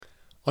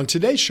On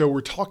today's show,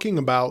 we're talking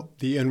about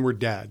the inward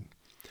dad.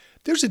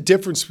 There's a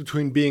difference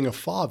between being a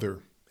father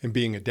and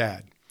being a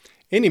dad.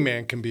 Any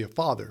man can be a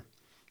father,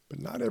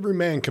 but not every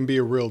man can be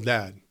a real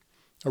dad.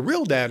 A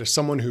real dad is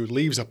someone who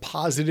leaves a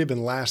positive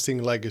and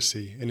lasting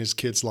legacy in his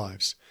kids'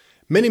 lives.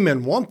 Many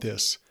men want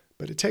this,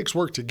 but it takes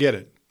work to get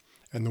it.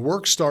 And the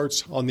work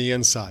starts on the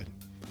inside.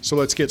 So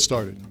let's get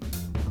started.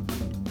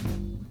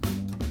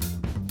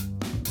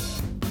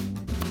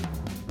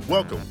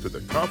 Welcome to the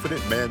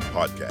Confident Man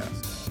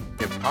Podcast,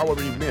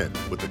 empowering men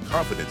with the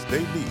confidence they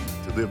need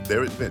to live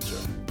their adventure.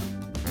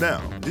 Now,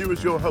 here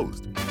is your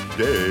host,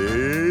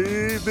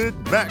 David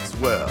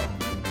Maxwell.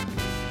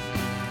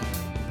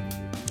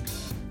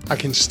 I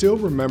can still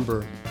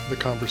remember the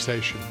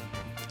conversation.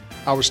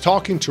 I was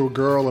talking to a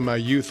girl in my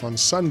youth on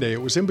Sunday.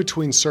 It was in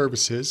between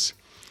services,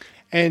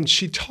 and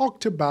she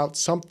talked about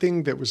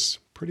something that was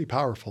pretty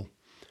powerful.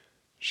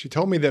 She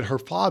told me that her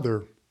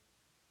father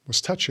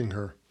was touching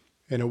her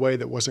in a way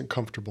that wasn't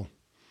comfortable.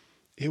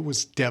 It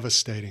was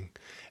devastating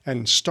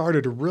and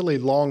started a really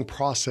long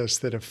process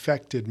that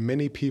affected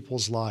many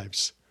people's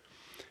lives.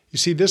 You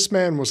see, this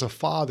man was a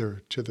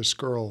father to this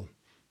girl,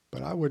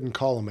 but I wouldn't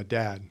call him a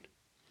dad.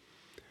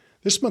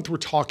 This month we're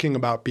talking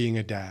about being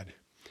a dad.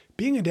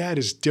 Being a dad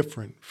is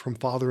different from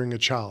fathering a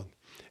child,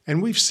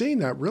 and we've seen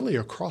that really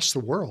across the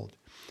world.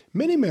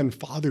 Many men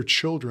father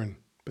children,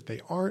 but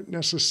they aren't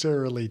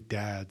necessarily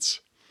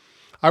dads.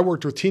 I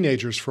worked with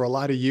teenagers for a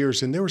lot of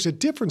years, and there was a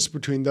difference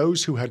between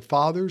those who had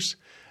fathers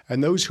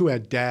and those who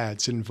had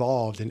dads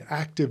involved and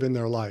active in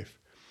their life.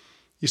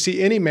 You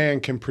see, any man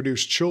can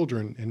produce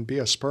children and be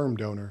a sperm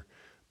donor,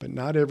 but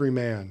not every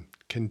man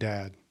can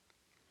dad.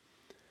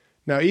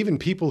 Now, even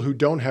people who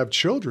don't have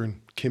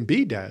children can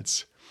be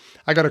dads.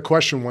 I got a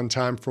question one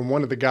time from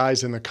one of the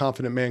guys in the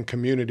Confident Man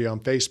community on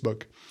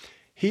Facebook.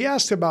 He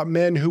asked about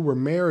men who were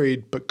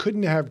married but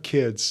couldn't have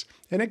kids,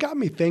 and it got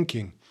me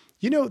thinking,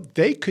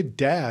 they could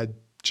dad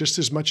just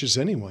as much as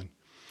anyone.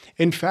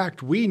 In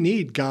fact, we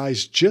need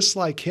guys just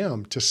like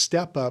him to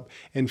step up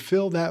and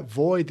fill that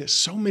void that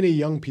so many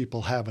young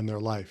people have in their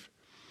life.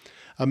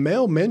 A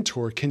male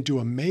mentor can do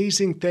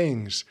amazing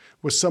things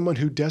with someone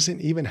who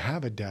doesn't even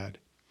have a dad.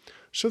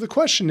 So the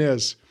question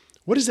is,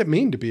 what does it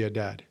mean to be a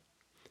dad?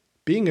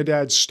 Being a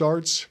dad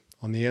starts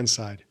on the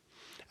inside.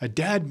 A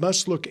dad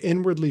must look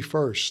inwardly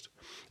first.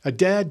 A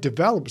dad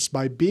develops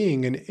by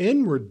being an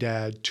inward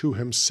dad to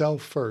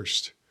himself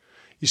first.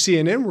 You see,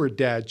 an inward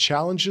dad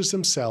challenges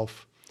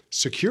himself,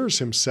 secures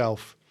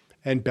himself,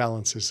 and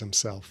balances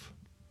himself.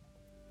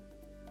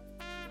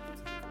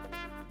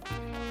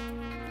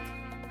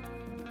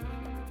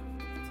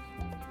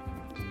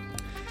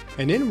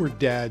 An inward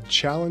dad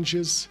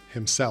challenges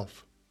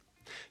himself.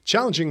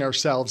 Challenging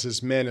ourselves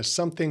as men is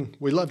something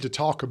we love to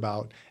talk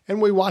about,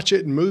 and we watch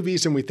it in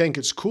movies and we think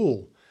it's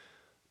cool,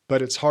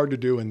 but it's hard to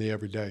do in the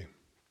everyday.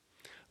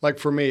 Like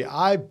for me,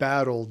 I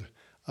battled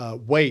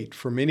weight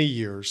for many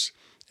years,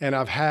 and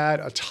I've had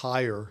a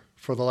tire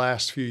for the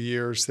last few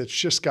years that's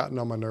just gotten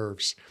on my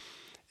nerves.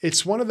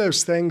 It's one of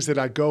those things that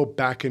I go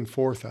back and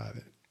forth at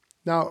it.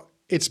 Now,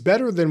 it's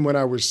better than when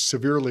I was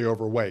severely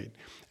overweight,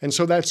 and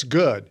so that's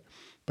good,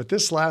 but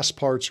this last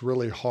part's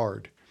really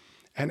hard.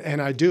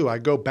 And I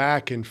go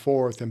back and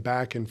forth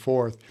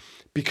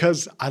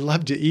because I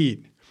love to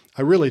eat.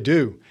 I really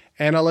do.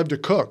 And I love to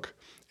cook.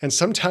 And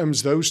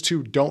sometimes those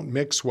two don't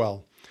mix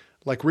well.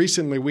 Like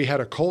recently we had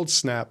a cold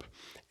snap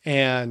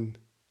and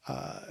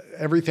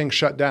everything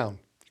shut down.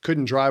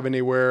 Couldn't drive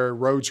anywhere.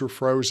 Roads were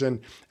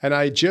frozen. And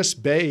I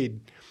just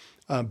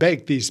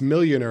baked these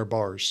Millionaire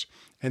bars.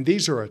 And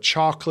these are a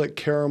chocolate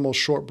caramel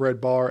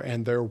shortbread bar,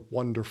 and they're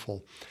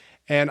wonderful.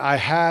 And I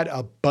had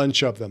a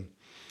bunch of them.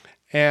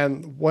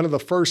 And one of the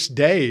first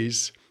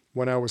days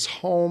when I was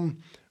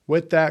home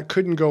with that,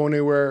 couldn't go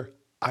anywhere,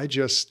 I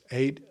just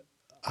ate,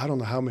 I don't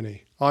know how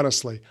many.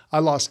 Honestly, I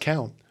lost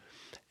count.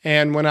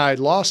 And when I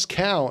lost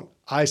count,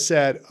 I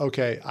said,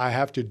 okay, I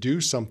have to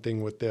do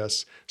something with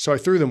this. So I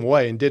threw them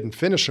away and didn't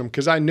finish them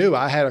because I knew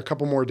I had a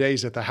couple more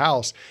days at the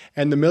house.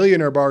 And the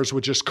Millionaire bars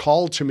would just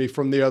call to me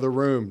from the other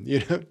room,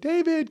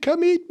 David,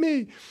 come eat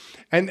me.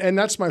 And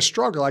that's my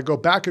struggle. I go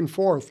back and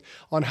forth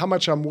on how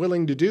much I'm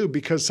willing to do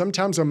because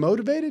sometimes I'm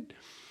motivated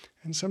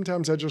and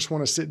sometimes I just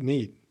want to sit and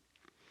eat.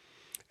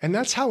 And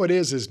that's how it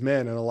is as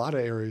men in a lot of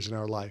areas in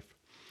our life.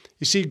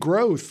 You see,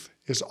 growth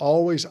is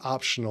always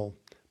optional,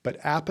 but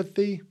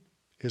apathy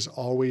is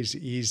always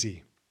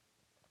easy.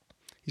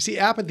 You see,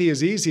 apathy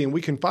is easy and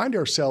we can find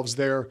ourselves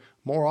there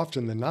more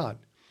often than not.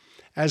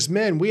 As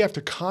men, we have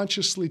to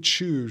consciously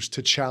choose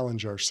to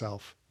challenge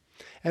ourselves.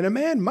 And a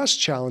man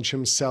must challenge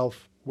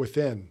himself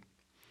within.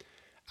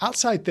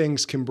 Outside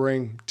things can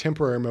bring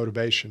temporary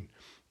motivation,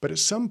 but at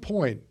some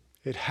point,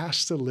 it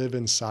has to live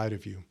inside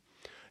of you.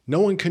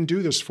 No one can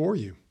do this for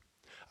you.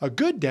 A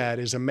good dad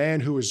is a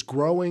man who is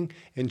growing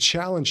and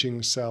challenging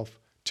himself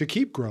to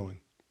keep growing.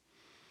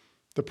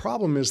 The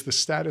problem is the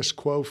status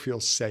quo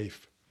feels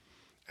safe,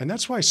 and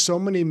that's why so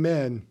many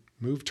men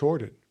move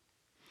toward it.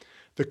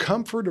 The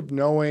comfort of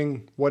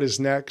knowing what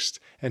is next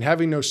and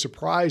having no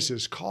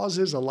surprises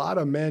causes a lot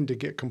of men to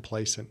get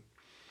complacent.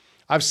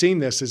 I've seen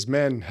this as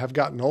men have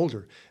gotten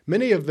older.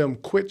 Many of them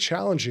quit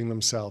challenging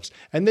themselves,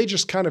 and they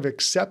just kind of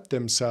accept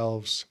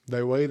themselves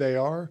the way they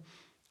are,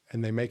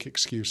 and they make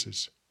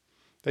excuses.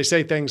 They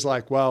say things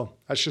like, well,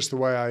 that's just the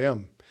way I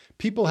am.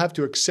 People have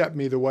to accept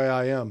me the way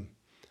I am.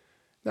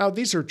 Now,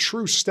 these are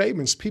true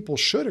statements. People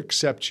should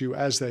accept you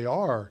as they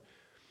are,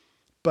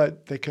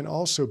 but they can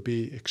also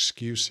be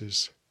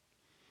excuses.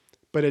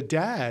 But a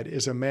dad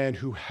is a man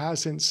who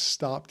hasn't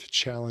stopped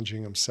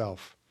challenging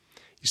himself.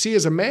 You see,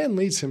 as a man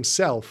leads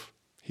himself,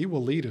 he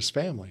will lead his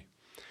family.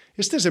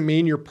 This doesn't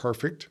mean you're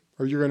perfect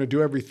or you're going to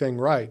do everything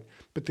right,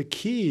 but the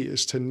key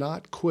is to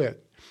not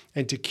quit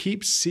and to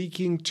keep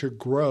seeking to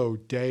grow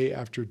day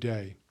after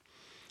day.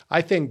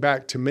 I think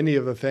back to many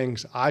of the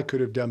things I could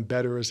have done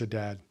better as a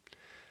dad.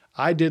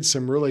 I did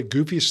some really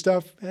goofy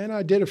stuff and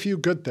I did a few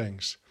good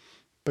things,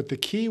 but the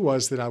key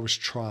was that I was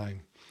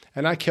trying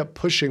and I kept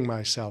pushing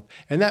myself,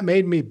 and that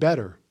made me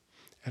better.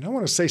 And I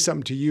want to say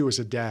something to you as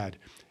a dad.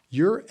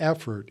 Your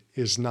effort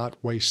is not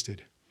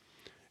wasted.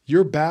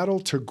 Your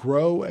battle to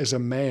grow as a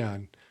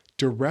man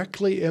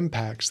directly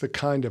impacts the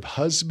kind of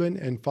husband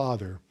and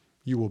father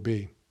you will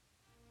be.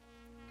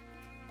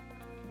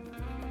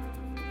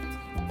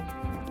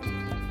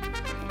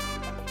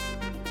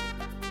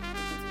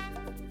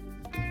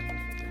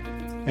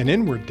 An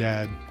inward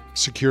dad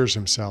secures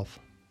himself.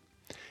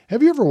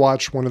 Have you ever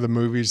watched one of the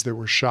movies that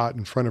were shot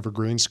in front of a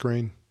green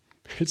screen?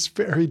 It's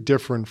very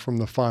different from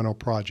the final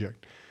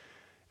project.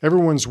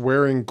 Everyone's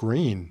wearing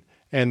green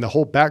and the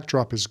whole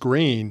backdrop is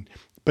green,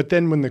 but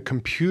then when the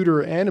computer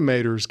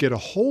animators get a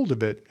hold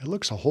of it, it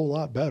looks a whole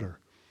lot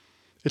better.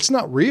 It's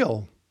not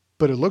real,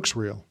 but it looks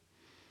real.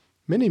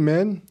 Many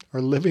men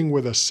are living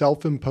with a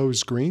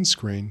self-imposed green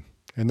screen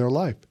in their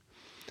life.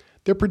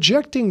 They're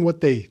projecting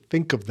what they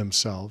think of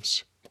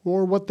themselves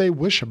or what they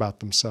wish about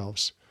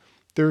themselves.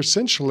 They're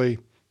essentially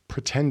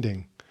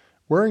pretending,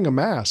 wearing a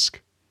mask,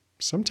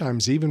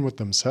 sometimes even with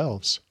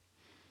themselves.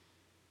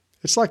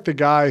 It's like the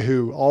guy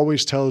who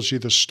always tells you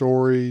the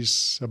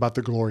stories about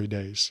the glory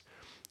days,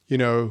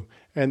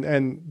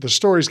 and the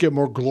stories get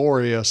more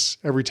glorious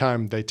every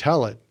time they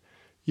tell it.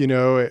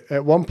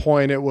 At one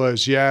point it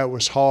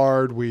was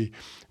hard. We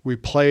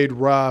played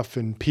rough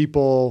and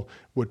people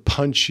would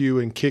punch you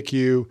and kick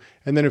you.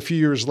 And then a few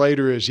years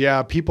later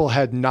people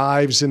had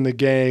knives in the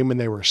game and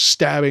they were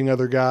stabbing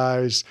other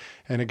guys.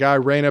 And a guy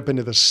ran up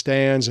into the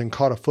stands and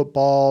caught a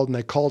football and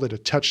they called it a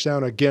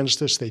touchdown against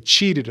us. They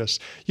cheated us.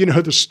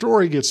 The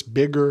story gets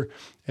bigger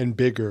and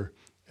bigger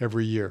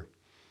every year.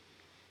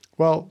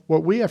 Well,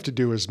 what we have to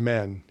do as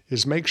men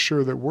is make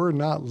sure that we're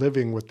not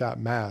living with that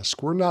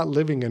mask. We're not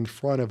living in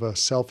front of a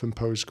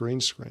self-imposed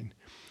green screen.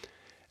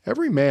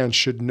 Every man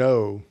should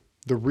know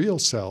the real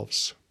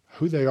selves,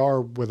 who they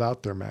are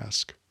without their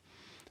mask.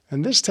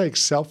 And this takes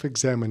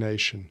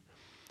self-examination.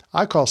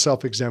 I call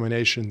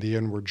self-examination the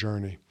inward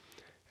journey.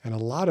 And a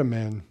lot of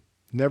men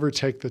never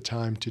take the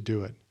time to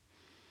do it.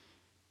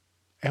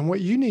 And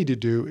what you need to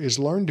do is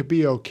learn to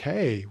be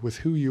okay with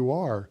who you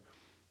are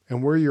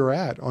and where you're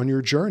at on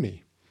your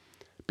journey.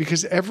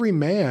 Because every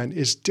man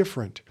is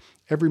different.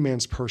 Every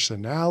man's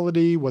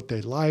personality, what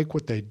they like,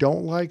 what they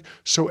don't like.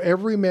 So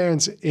every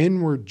man's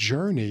inward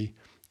journey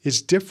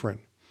is different.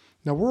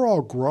 Now, we're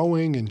all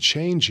growing and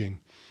changing,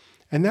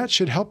 and that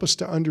should help us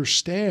to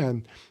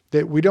understand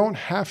that we don't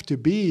have to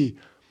be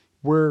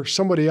where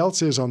somebody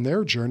else is on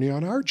their journey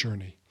on our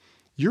journey.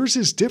 Yours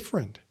is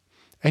different,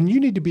 and you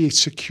need to be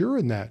secure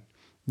in that.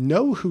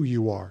 Know who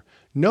you are.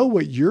 Know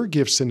what your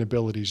gifts and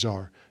abilities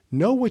are.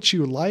 Know what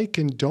you like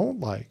and don't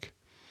like.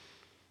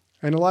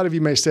 And a lot of you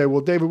may say,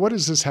 well, David, what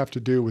does this have to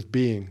do with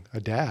being a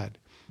dad?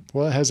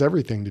 Well, it has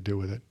everything to do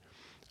with it.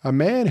 A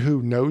man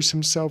who knows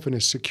himself and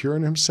is secure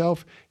in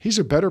himself, he's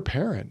a better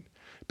parent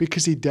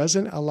because he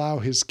doesn't allow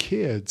his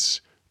kids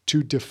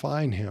to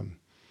define him.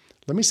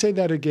 Let me say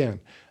that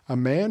again. A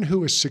man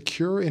who is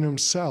secure in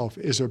himself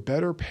is a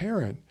better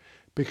parent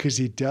because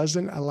he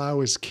doesn't allow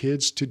his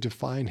kids to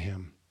define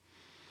him.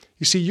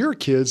 You see, your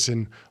kids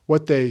and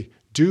what they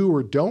do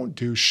or don't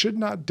do should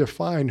not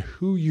define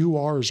who you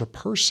are as a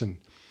person.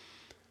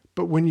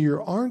 But when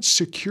you aren't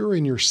secure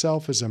in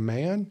yourself as a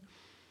man,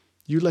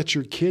 you let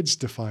your kids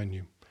define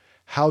you.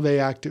 How they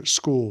act at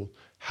school,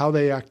 how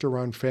they act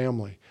around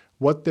family,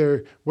 what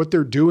they're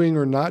doing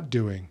or not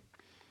doing.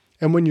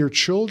 And when your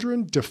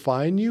children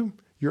define you,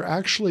 you're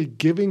actually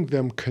giving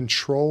them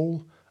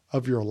control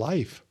of your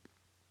life.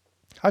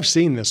 I've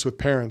seen this with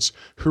parents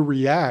who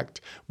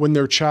react when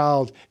their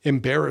child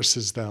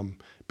embarrasses them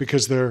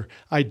because their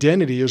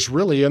identity is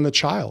really in the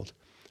child.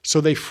 So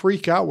they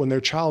freak out when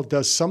their child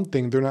does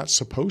something they're not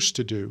supposed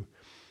to do,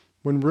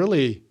 when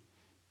really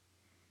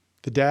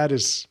the dad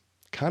is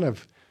kind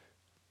of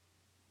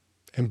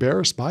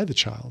embarrassed by the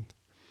child.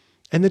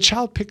 And the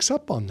child picks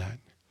up on that.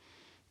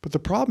 But the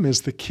problem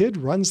is the kid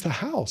runs the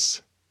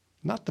house,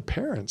 not the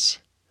parents.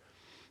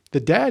 The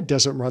dad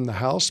doesn't run the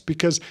house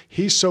because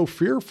he's so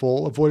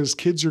fearful of what his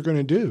kids are going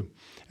to do.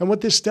 And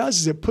what this does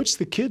is it puts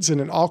the kids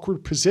in an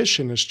awkward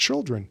position as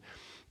children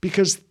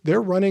because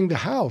they're running the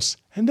house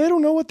and they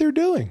don't know what they're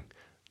doing.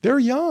 They're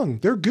young.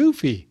 They're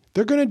goofy.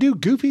 They're going to do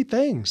goofy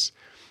things.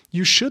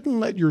 You shouldn't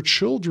let your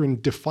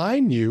children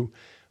define you.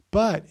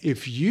 But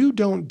if you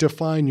don't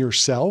define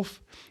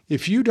yourself,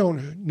 if you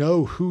don't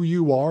know who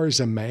you are as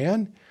a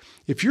man,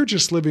 if you're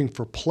just living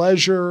for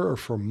pleasure or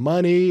for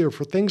money or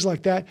for things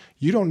like that,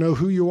 you don't know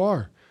who you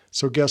are.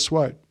 So guess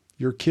what?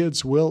 Your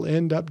kids will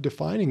end up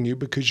defining you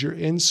because you're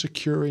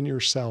insecure in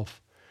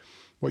yourself.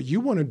 What you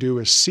want to do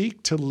is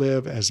seek to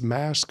live as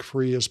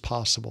mask-free as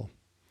possible.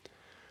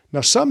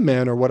 Now, some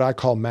men are what I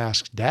call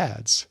masked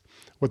dads.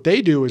 What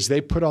they do is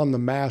they put on the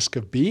mask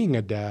of being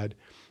a dad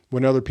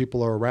when other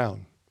people are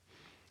around.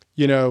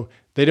 You know,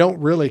 they don't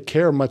really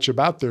care much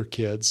about their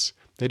kids.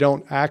 They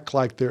don't act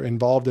like they're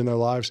involved in their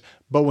lives.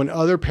 But when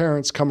other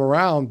parents come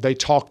around, they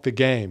talk the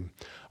game.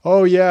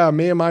 Oh, yeah,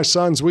 me and my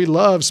sons, we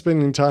love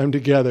spending time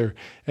together.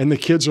 And the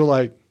kids are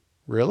like,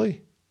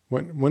 really?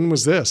 When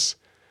was this?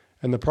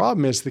 And the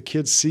problem is the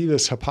kids see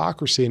this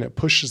hypocrisy and it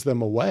pushes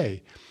them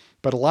away.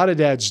 But a lot of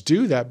dads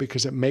do that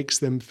because it makes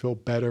them feel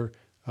better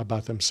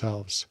about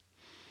themselves.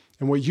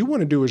 And what you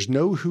want to do is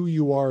know who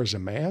you are as a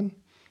man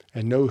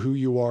and know who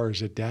you are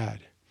as a dad.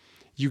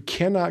 You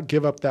cannot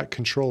give up that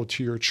control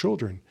to your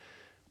children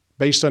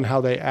based on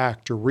how they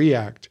act or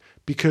react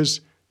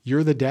because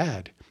you're the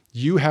dad.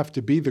 You have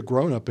to be the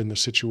grown-up in the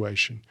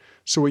situation.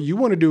 So what you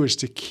want to do is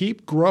to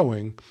keep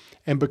growing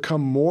and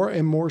become more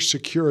and more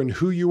secure in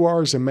who you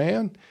are as a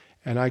man,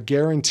 and I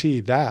guarantee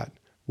that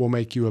will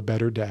make you a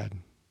better dad.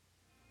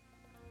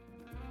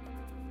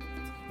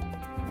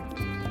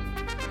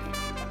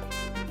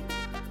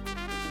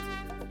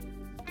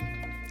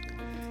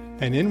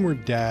 An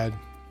inward dad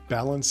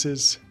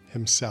balances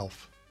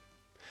himself.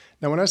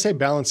 Now, when I say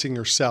balancing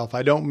yourself,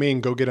 I don't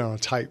mean go get on a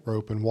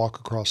tightrope and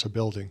walk across a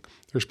building.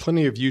 There's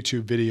plenty of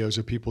YouTube videos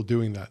of people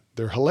doing that.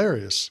 They're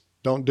hilarious.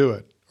 Don't do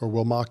it, or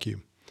we'll mock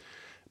you.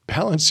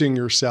 Balancing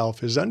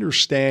yourself is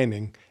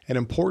understanding an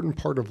important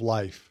part of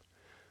life.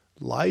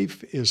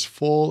 Life is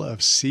full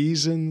of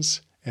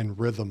seasons and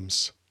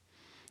rhythms.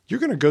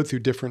 You're going to go through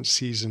different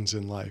seasons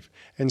in life,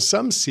 and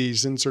some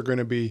seasons are going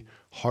to be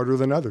harder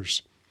than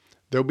others.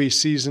 There'll be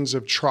seasons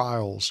of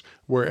trials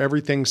where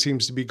everything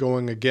seems to be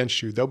going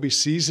against you. There'll be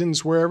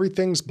seasons where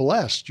everything's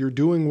blessed. You're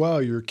doing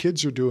well. Your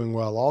kids are doing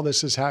well. All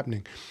this is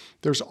happening.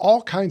 There's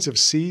all kinds of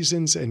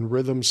seasons and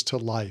rhythms to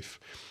life.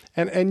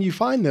 And you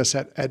find this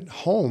at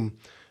home,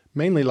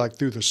 mainly like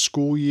through the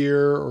school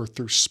year or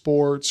through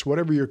sports,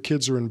 whatever your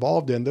kids are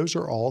involved in, those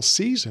are all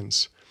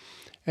seasons.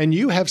 And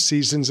you have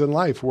seasons in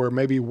life where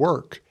maybe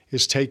work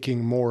is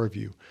taking more of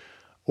you,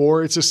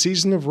 or it's a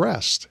season of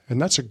rest,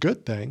 and that's a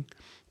good thing.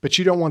 But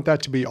you don't want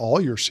that to be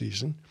all your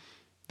season.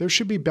 There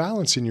should be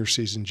balance in your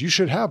seasons. You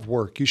should have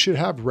work, you should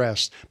have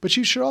rest, but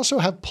you should also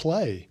have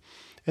play.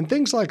 And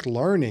things like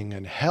learning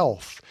and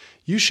health.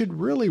 You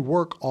should really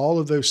work all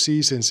of those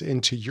seasons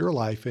into your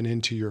life and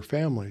into your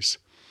families.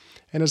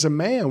 And as a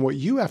man, what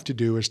you have to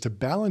do is to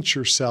balance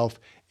yourself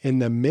in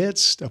the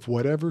midst of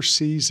whatever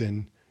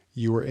season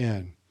you are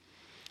in.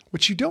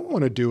 What you don't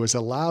want to do is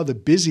allow the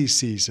busy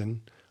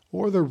season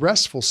or the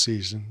restful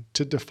season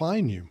to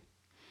define you.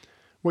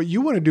 What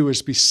you want to do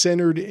is be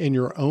centered in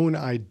your own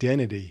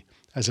identity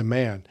as a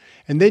man,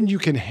 and then you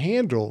can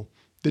handle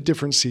the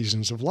different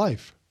seasons of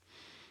life.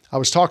 I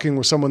was talking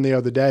with someone the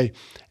other day,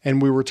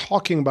 and we were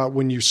talking about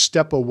when you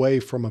step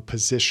away from a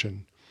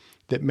position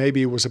that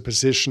maybe was a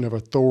position of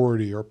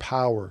authority or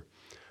power.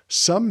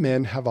 Some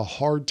men have a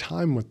hard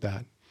time with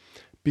that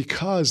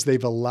because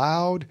they've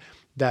allowed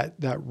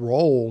that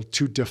role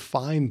to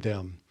define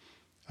them.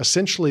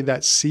 Essentially,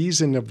 that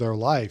season of their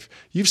life.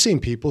 You've seen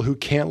people who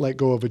can't let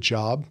go of a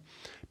job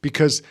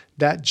because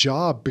that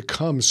job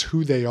becomes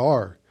who they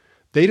are.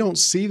 They don't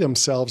see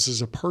themselves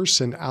as a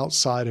person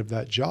outside of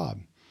that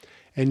job.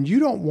 And you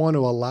don't want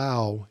to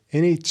allow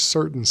any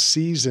certain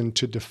season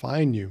to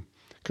define you.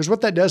 Because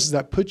what that does is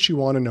that puts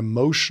you on an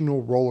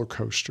emotional roller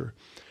coaster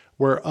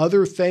where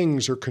other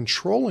things are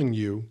controlling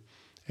you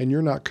and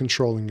you're not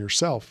controlling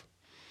yourself.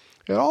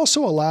 It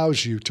also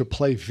allows you to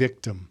play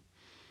victim.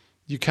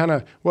 You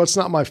it's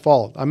not my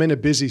fault. I'm in a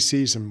busy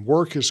season.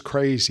 Work is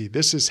crazy.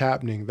 This is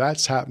happening.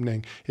 That's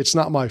happening. It's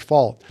not my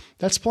fault.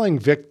 That's playing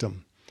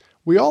victim.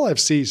 We all have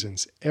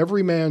seasons.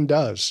 Every man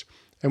does.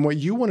 And what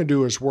you want to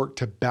do is work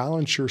to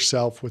balance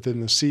yourself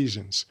within the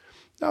seasons.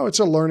 Now, it's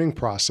a learning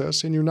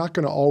process, and you're not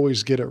going to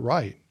always get it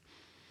right.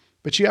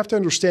 But you have to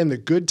understand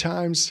that good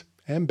times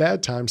and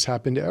bad times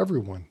happen to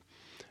everyone.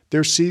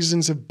 There's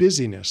seasons of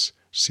busyness,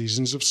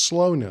 seasons of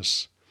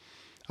slowness.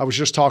 I was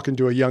just talking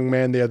to a young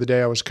man the other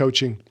day I was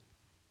coaching,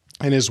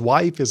 and his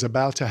wife is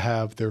about to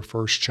have their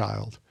first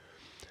child.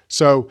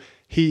 So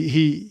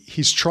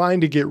he's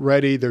trying to get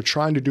ready. They're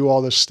trying to do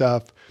all this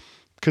stuff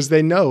because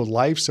they know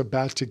life's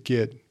about to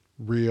get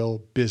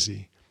real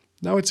busy.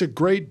 Now, it's a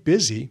great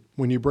busy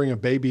when you bring a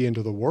baby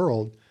into the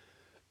world,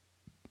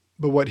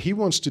 but what he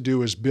wants to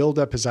do is build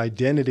up his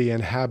identity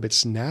and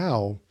habits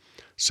now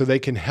so they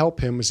can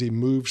help him as he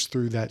moves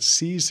through that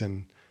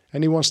season,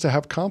 and he wants to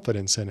have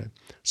confidence in it.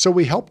 So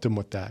we helped him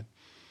with that.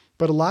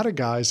 But a lot of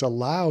guys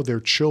allow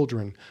their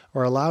children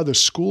or allow the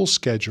school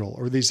schedule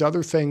or these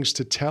other things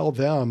to tell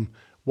them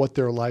what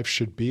their life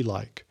should be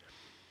like.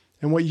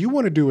 And what you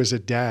want to do as a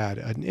dad,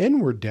 an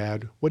inward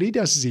dad, what he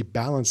does is he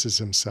balances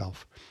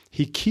himself.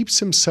 He keeps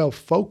himself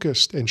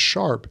focused and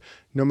sharp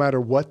no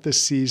matter what the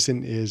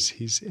season is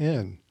he's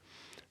in.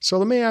 So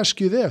let me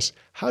ask you this.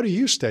 How do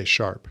you stay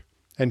sharp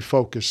and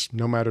focused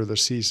no matter the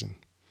season?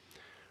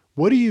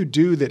 What do you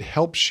do that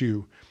helps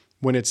you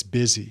when it's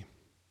busy?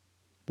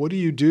 What do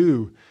you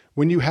do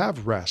when you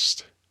have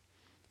rest?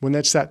 When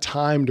that's that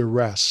time to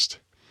rest?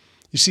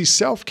 You see,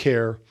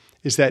 self-care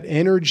is that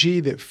energy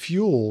that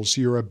fuels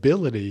your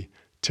ability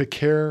to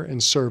care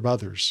and serve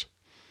others.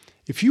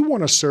 If you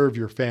want to serve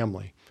your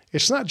family,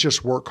 it's not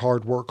just work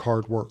hard, work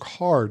hard, work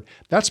hard.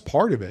 That's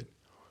part of it.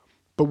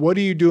 But what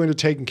are you doing to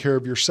taking care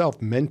of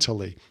yourself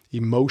mentally,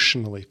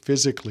 emotionally,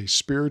 physically,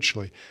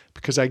 spiritually?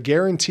 Because I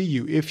guarantee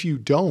you, if you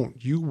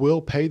don't, you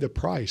will pay the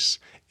price.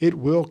 It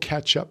will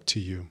catch up to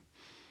you,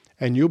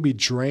 and you'll be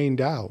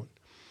drained out.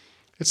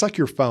 It's like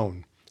your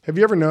phone. Have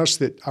you ever noticed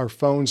that our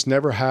phones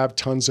never have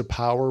tons of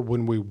power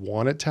when we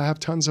want it to have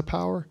tons of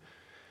power?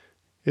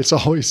 It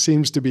always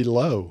seems to be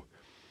low.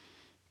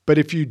 But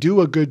if you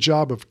do a good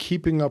job of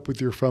keeping up with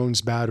your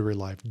phone's battery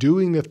life,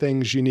 doing the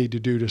things you need to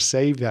do to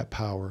save that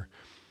power,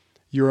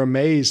 you're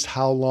amazed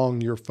how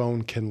long your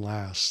phone can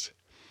last.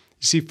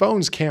 You see,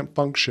 phones can't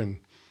function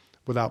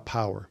without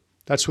power.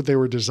 That's what they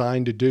were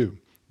designed to do.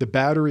 The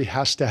battery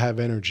has to have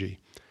energy.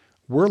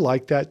 We're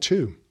like that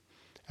too.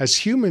 As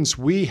humans,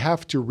 we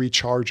have to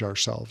recharge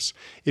ourselves.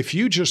 If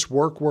you just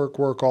work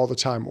all the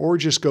time, or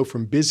just go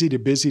from busy to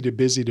busy to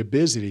busy to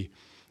busy,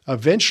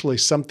 eventually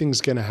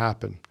something's going to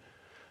happen.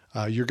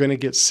 You're going to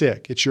get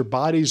sick. It's your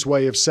body's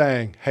way of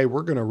saying, hey,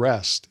 we're going to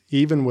rest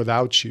even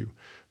without you.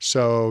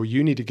 So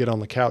you need to get on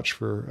the couch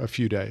for a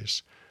few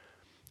days.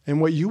 And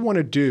what you want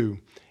to do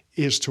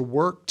is to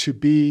work to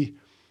be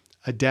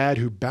a dad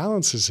who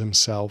balances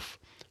himself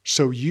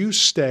so you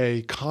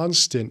stay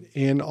constant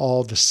in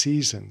all the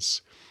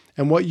seasons.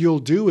 And what you'll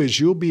do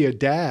is you'll be a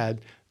dad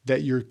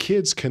that your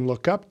kids can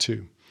look up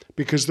to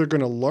because they're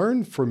going to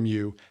learn from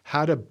you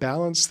how to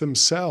balance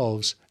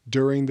themselves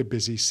during the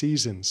busy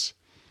seasons.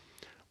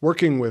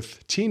 Working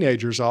with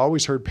teenagers, I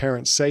always heard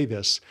parents say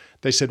this.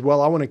 They said,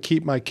 well, I want to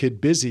keep my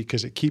kid busy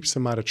because it keeps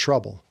them out of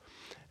trouble.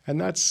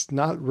 And that's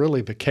not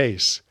really the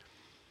case.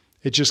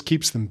 It just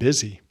keeps them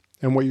busy.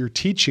 And what you're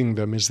teaching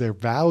them is their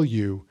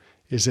value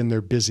is in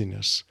their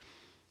busyness.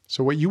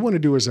 So what you want to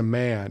do as a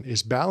man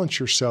is balance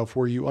yourself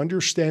where you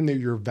understand that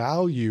your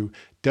value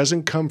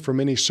doesn't come from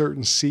any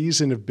certain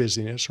season of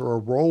busyness or a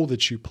role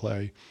that you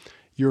play.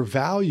 Your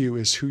value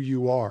is who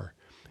you are.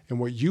 And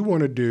what you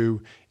want to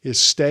do is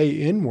stay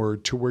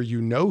inward to where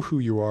you know who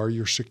you are,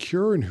 you're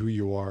secure in who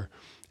you are,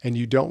 and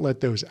you don't let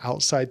those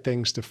outside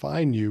things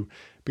define you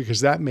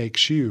because that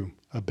makes you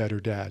a better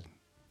dad.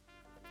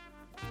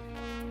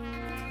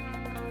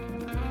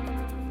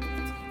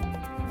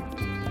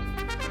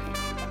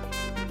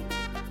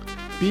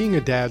 Being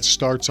a dad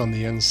starts on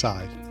the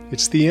inside.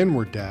 It's the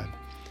inward dad.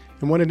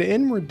 And what an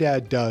inward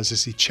dad does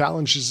is he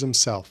challenges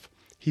himself.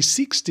 He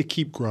seeks to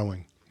keep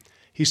growing.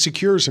 He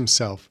secures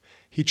himself.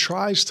 He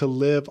tries to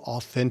live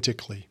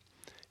authentically.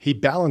 He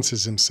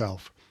balances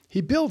himself.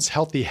 He builds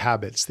healthy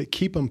habits that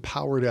keep him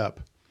powered up.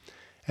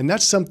 And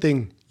that's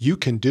something you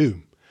can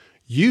do.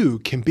 You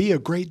can be a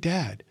great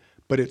dad,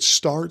 but it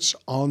starts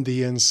on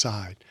the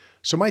inside.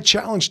 So my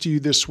challenge to you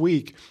this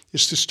week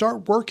is to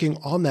start working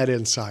on that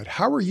inside.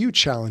 How are you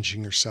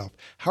challenging yourself?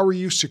 How are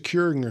you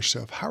securing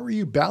yourself? How are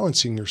you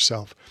balancing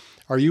yourself?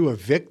 Are you a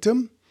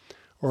victim,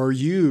 or are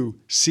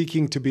you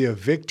seeking to be a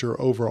victor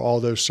over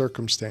all those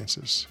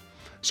circumstances?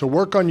 So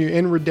work on your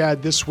inward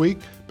dad this week,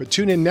 but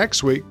tune in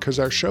next week because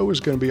our show is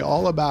going to be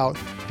all about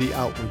the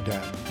outward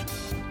dad.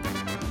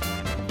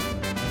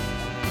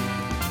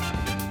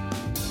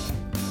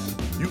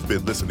 You've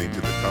been listening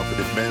to the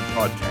Confident Man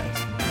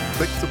Podcast.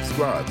 Click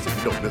subscribe so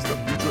you don't miss a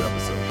future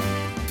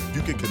episode.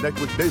 You can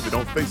connect with David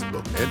on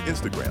Facebook and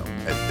Instagram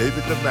at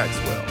David the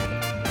Maxwell.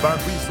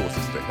 Find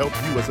resources to help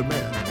you as a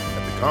man at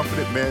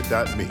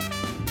theconfidentman.me.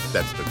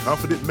 That's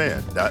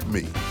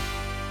theconfidentman.me.